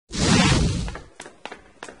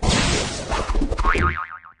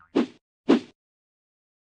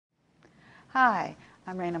Hi,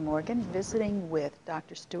 I'm Raina Morgan, visiting with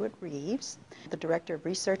Dr. Stuart Reeves, the Director of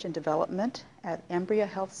Research and Development at Embria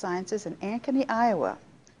Health Sciences in Ankeny, Iowa.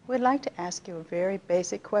 We'd like to ask you a very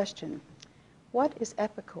basic question. What is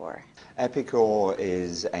EpiCor? EpiCor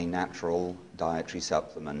is a natural dietary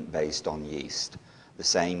supplement based on yeast, the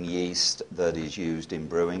same yeast that is used in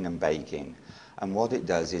brewing and baking. And what it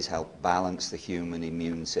does is help balance the human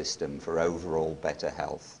immune system for overall better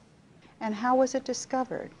health. And how was it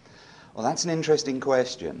discovered? Well, that's an interesting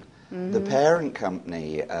question. The parent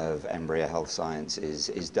company of Embria Health Sciences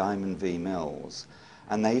is Diamond V. Mills,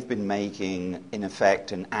 and they've been making, in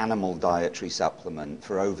effect, an animal dietary supplement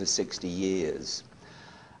for over 60 years.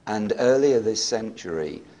 And earlier this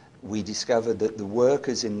century, we discovered that the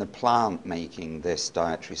workers in the plant making this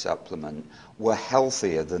dietary supplement were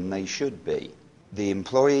healthier than they should be. The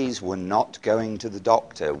employees were not going to the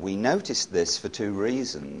doctor. We noticed this for two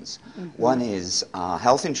reasons. One is our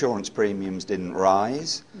health insurance premiums didn't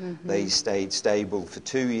rise. They stayed stable for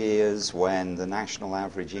 2 years when the national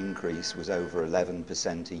average increase was over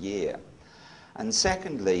 11% a year. And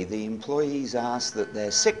secondly, the employees asked that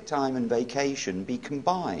their sick time and vacation be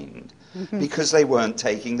combined because they weren't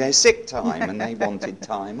taking their sick time and they wanted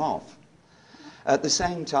time off. At the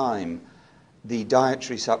same time, the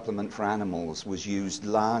dietary supplement for animals was used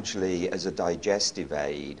largely as a digestive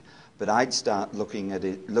aid, but I'd start looking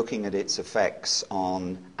at its effects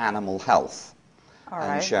on animal health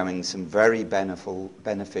and showing some very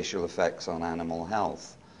beneficial effects on animal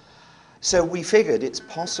health. So we figured it's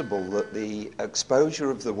possible that the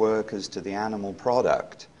exposure of the workers to the animal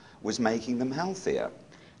product was making them healthier.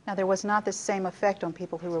 Now, there was not the same effect on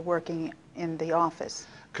people who were working in the office.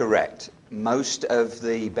 Correct. Most of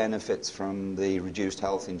the benefits from the reduced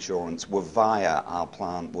health insurance were via our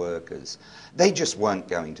plant workers. They just weren't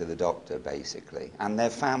going to the doctor, basically, and their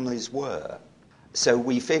families were. So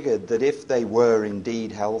we figured that if they were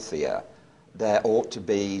indeed healthier, there ought to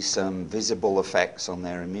be some visible effects on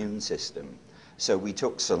their immune system. So we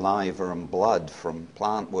took saliva and blood from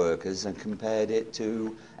plant workers and compared it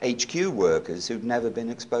to HQ workers who'd never been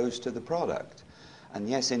exposed to the product. And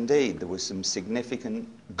yes, indeed, there were some significant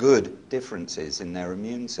good differences in their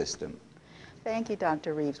immune system. Thank you,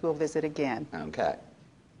 Dr. Reeves. We'll visit again. Okay.